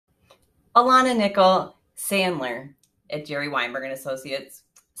Alana Nickel Sandler at Jerry Weinberg and Associates.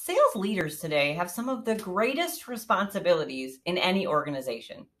 Sales leaders today have some of the greatest responsibilities in any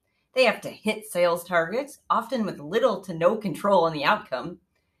organization. They have to hit sales targets, often with little to no control on the outcome,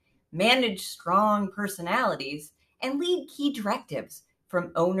 manage strong personalities, and lead key directives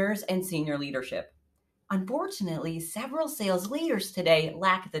from owners and senior leadership. Unfortunately, several sales leaders today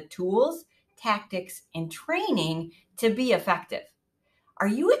lack the tools, tactics, and training to be effective. Are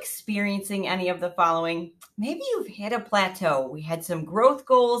you experiencing any of the following? Maybe you've hit a plateau. We had some growth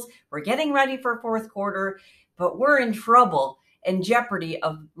goals. We're getting ready for fourth quarter, but we're in trouble and jeopardy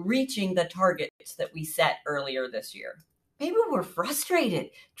of reaching the targets that we set earlier this year. Maybe we're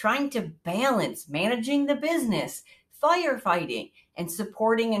frustrated trying to balance managing the business, firefighting, and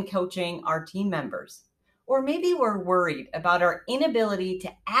supporting and coaching our team members. Or maybe we're worried about our inability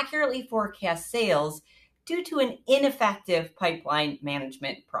to accurately forecast sales due to an ineffective pipeline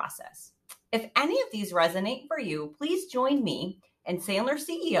management process. If any of these resonate for you, please join me and Sandler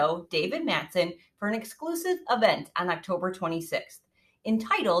CEO David Matson for an exclusive event on October 26th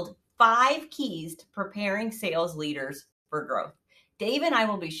entitled 5 Keys to Preparing Sales Leaders for Growth. Dave and I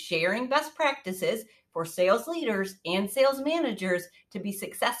will be sharing best practices for sales leaders and sales managers to be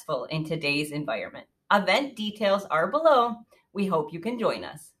successful in today's environment. Event details are below. We hope you can join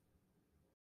us.